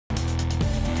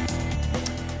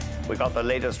We got the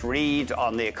latest read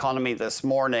on the economy this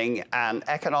morning, and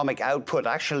economic output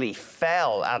actually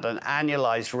fell at an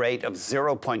annualized rate of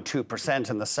 0.2%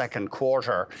 in the second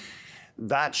quarter.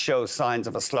 That shows signs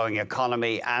of a slowing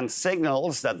economy and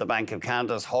signals that the Bank of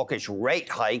Canada's hawkish rate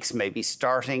hikes may be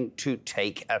starting to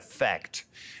take effect.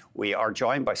 We are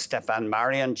joined by Stéfane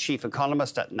Marion, Chief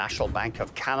Economist at National Bank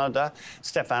of Canada.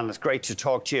 Stéfane, it's great to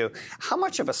talk to you. How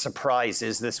much of a surprise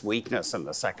is this weakness in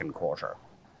the second quarter?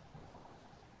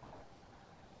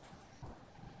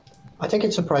 I think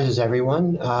it surprises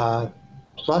everyone.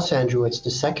 Plus, Andrew, it's the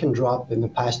second drop in the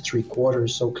past 3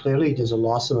 quarters, so clearly there's a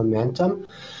loss of momentum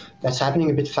that's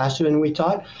happening a bit faster than we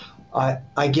thought.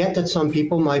 I get that some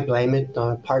people might blame it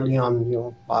partly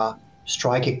on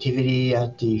strike activity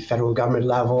at the federal government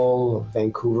level,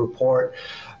 Vancouver Port,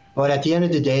 but at the end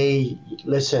of the day,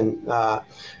 listen,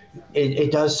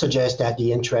 it does suggest that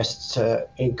the interest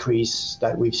increase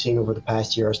that we've seen over the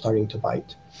past year are starting to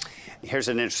bite. Here's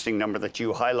an interesting number that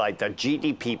you highlight, that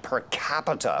GDP per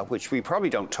capita, which we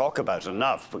probably don't talk about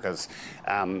enough because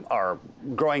our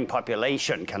growing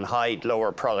population can hide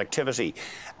lower productivity.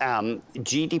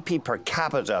 GDP per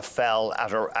capita fell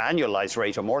at an annualized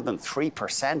rate of more than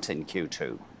 3% in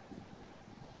Q2.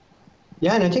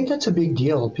 Yeah, and I think that's a big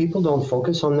deal. People don't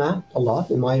focus on that a lot,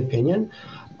 in my opinion.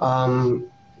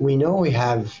 We know we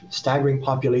have staggering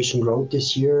population growth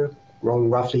this year, growing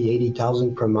roughly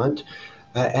 80,000 per month.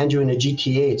 Andrew, in the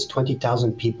GTA, it's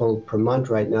 20,000 people per month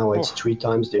right now. It's 3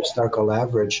 times the historical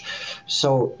average.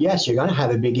 So, yes, you're going to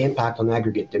have a big impact on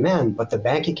aggregate demand, but the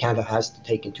Bank of Canada has to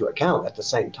take into account at the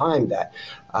same time that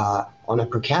on a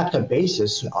per capita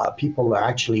basis, people are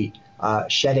actually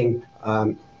shedding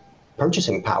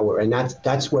purchasing power, and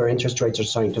that's where interest rates are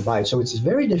starting to bite. So it's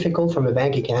very difficult from the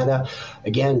Bank of Canada,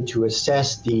 again, to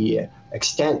assess the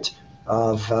extent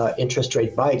of interest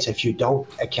rate bites if you don't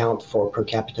account for per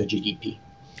capita GDP.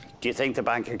 Do you think the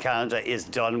Bank of Canada is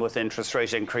done with interest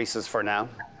rate increases for now?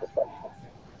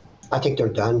 I think they're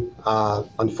done.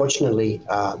 Unfortunately,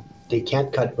 they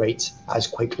can't cut rates as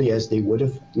quickly as they would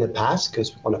have in the past,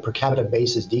 because on a per capita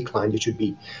basis decline, they should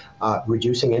be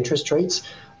reducing interest rates.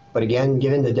 But again,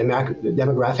 given the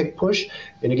demographic push,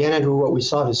 and again, Andrew, what we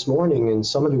saw this morning, and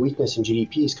some of the weakness in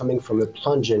GDP is coming from a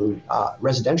plunge in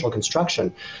residential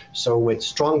construction. So with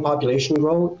strong population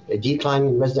growth, a decline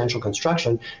in residential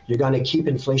construction, you're going to keep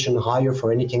inflation higher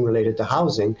for anything related to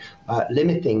housing,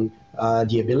 limiting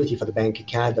the ability for the Bank of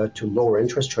Canada to lower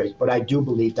interest rates. But I do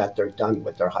believe that they're done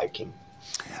with their hiking.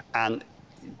 And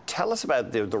tell us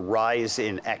about the rise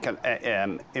in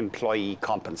employee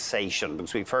compensation,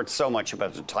 because we've heard so much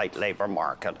about a tight labour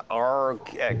market. Are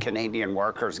Canadian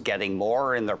workers getting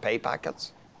more in their pay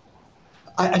packets?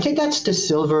 I think that's the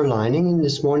silver lining in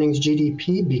this morning's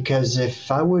GDP, because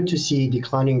if I were to see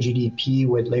declining GDP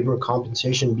with labour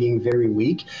compensation being very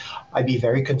weak, I'd be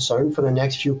very concerned for the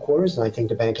next few quarters, and I think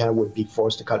the Bank of Canada would be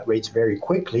forced to cut rates very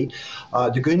quickly.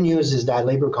 The good news is that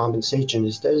labour compensation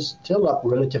is still up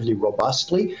relatively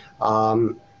robustly,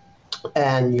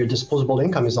 and your disposable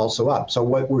income is also up. So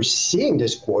what we're seeing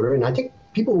this quarter, and I think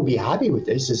people will be happy with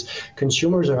this, is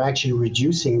consumers are actually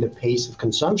reducing the pace of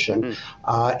consumption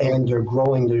and they're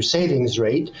growing their savings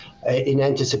rate in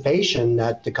anticipation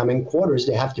that the coming quarters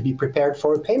they have to be prepared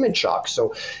for a payment shock.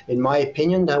 So in my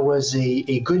opinion, that was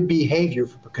a good behavior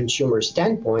from a consumer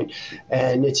standpoint,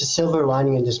 and it's a silver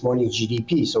lining in this morning's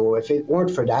GDP. So if it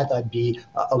weren't for that, I'd be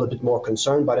a little bit more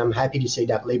concerned, but I'm happy to say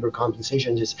that labor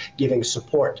compensation is giving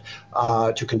support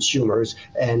to consumers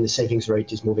and the savings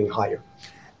rate is moving higher.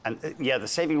 And yeah, the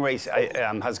saving rate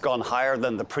has gone higher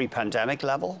than the pre-pandemic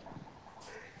level?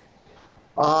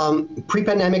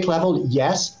 Pre-pandemic level,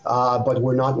 yes, but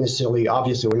we're not necessarily,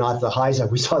 obviously, we're not at the highs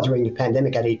that we saw during the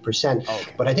pandemic at 8%.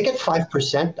 Okay. But I think at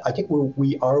 5%, I think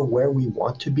we are where we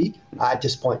want to be at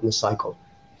this point in the cycle.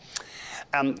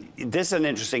 This is an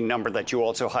interesting number that you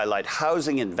also highlight.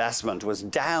 Housing investment was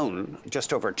down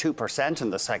just over 2% in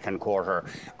the second quarter.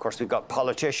 Of course, we've got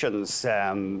politicians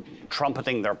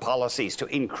trumpeting their policies to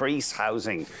increase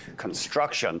housing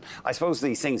construction. I suppose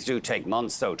these things do take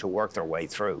months, though, to work their way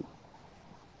through.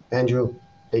 Andrew,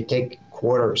 they take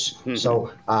quarters.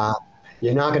 So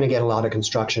you're not going to get a lot of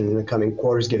construction in the coming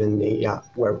quarters, given the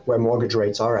where mortgage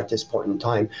rates are at this point in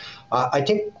time. I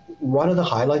think one of the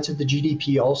highlights of the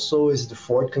GDP also is the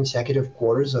 4th consecutive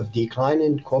quarters of decline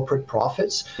in corporate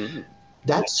profits.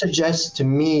 That suggests to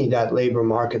me that labor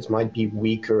markets might be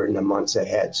weaker in the months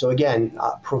ahead. So again,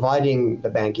 providing the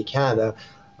Bank of Canada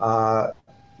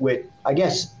with, I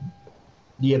guess,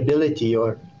 the ability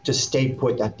to stay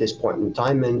put at this point in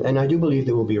time. And I do believe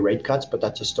there will be rate cuts, but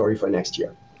that's a story for next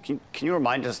year. Can you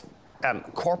remind us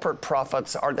Corporate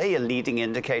profits, are they a leading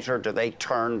indicator? Do they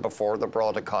turn before the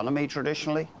broad economy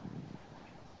traditionally?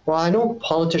 Well, I know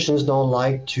politicians don't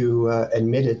like to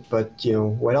admit it, but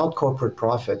without corporate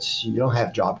profits, you don't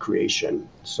have job creation.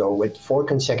 So with 4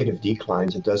 consecutive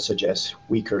declines, it does suggest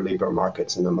weaker labor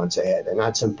markets in the months ahead. And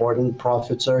that's important.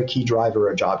 Profits are a key driver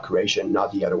of job creation,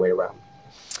 not the other way around.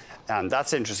 And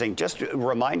that's interesting. Just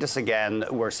remind us again,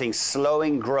 we're seeing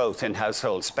slowing growth in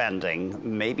household spending.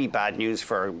 Maybe bad news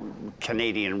for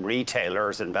Canadian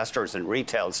retailers, investors in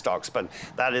retail stocks, but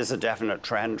that is a definite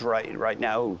trend right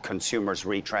now, consumers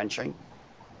retrenching.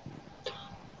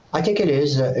 I think it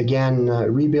is, again,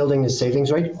 rebuilding the savings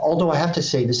rate. Although I have to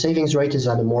say the savings rate is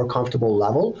at a more comfortable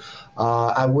level.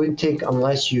 I would think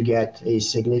unless you get a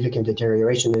significant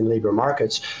deterioration in labor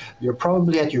markets, you're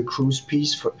probably at your cruise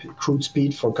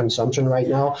speed for consumption right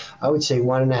now. I would say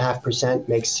 1.5%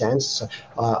 makes sense,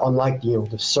 unlike the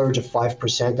surge of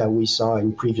 5% that we saw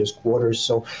in previous quarters.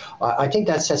 So I think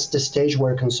that sets the stage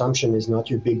where consumption is not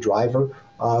your big driver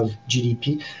of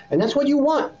GDP. And that's what you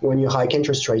want when you hike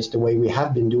interest rates the way we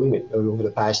have been doing it over the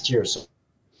past year. So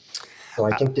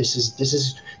I think this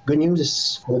is good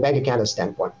news from the Bank of Canada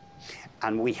standpoint.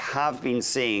 And we have been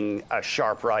seeing a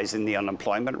sharp rise in the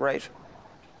unemployment rate.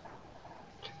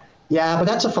 Yeah, but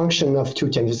that's a function of two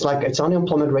things. It's like its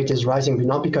unemployment rate is rising, but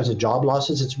not because of job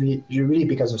losses. It's really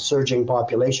because of surging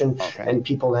population and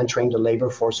people entering the labor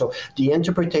force. So the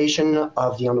interpretation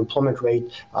of the unemployment rate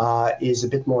is a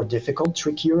bit more difficult,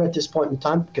 trickier at this point in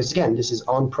time, because again, this is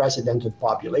unprecedented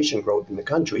population growth in the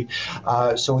country.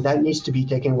 So that needs to be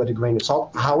taken with a grain of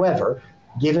salt. However,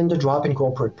 given the drop in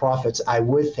corporate profits, I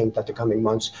would think that the coming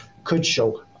months could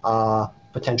show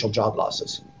potential job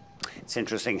losses. It's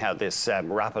interesting how this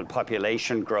rapid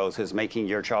population growth is making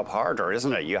your job harder,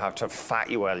 isn't it? You have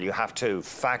to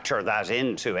factor that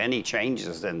into any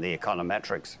changes in the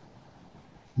econometrics.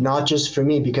 Not just for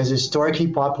me, because historically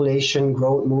population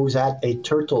growth moves at a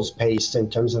turtle's pace in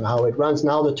terms of how it runs.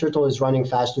 Now the turtle is running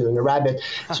faster than the rabbit,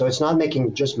 so it's not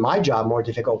making just my job more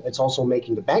difficult, it's also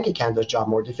making the Bank of Canada's job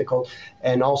more difficult,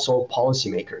 and also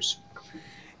policymakers.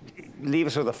 Leave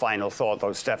us with a final thought, though,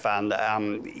 Stéfane.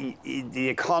 The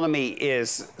economy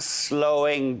is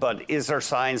slowing, but is there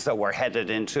signs that we're headed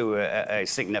into a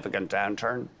significant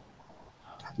downturn?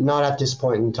 Not at this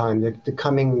point in time. The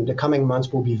coming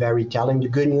months will be very telling. The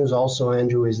good news also,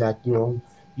 Andrew, is that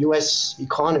U.S.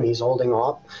 economy is holding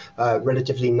up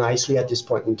relatively nicely at this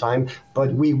point in time,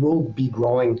 but we will be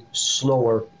growing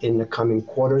slower in the coming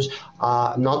quarters.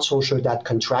 I'm not so sure that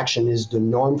contraction is the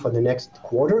norm for the next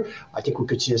quarter. I think we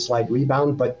could see a slight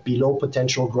rebound, but below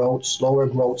potential growth, slower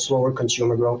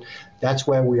consumer growth. That's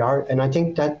where we are, and I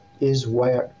think that is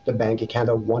where the Bank of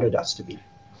Canada wanted us to be.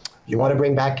 If you want to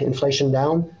bring back inflation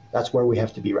down, that's where we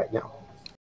have to be right now.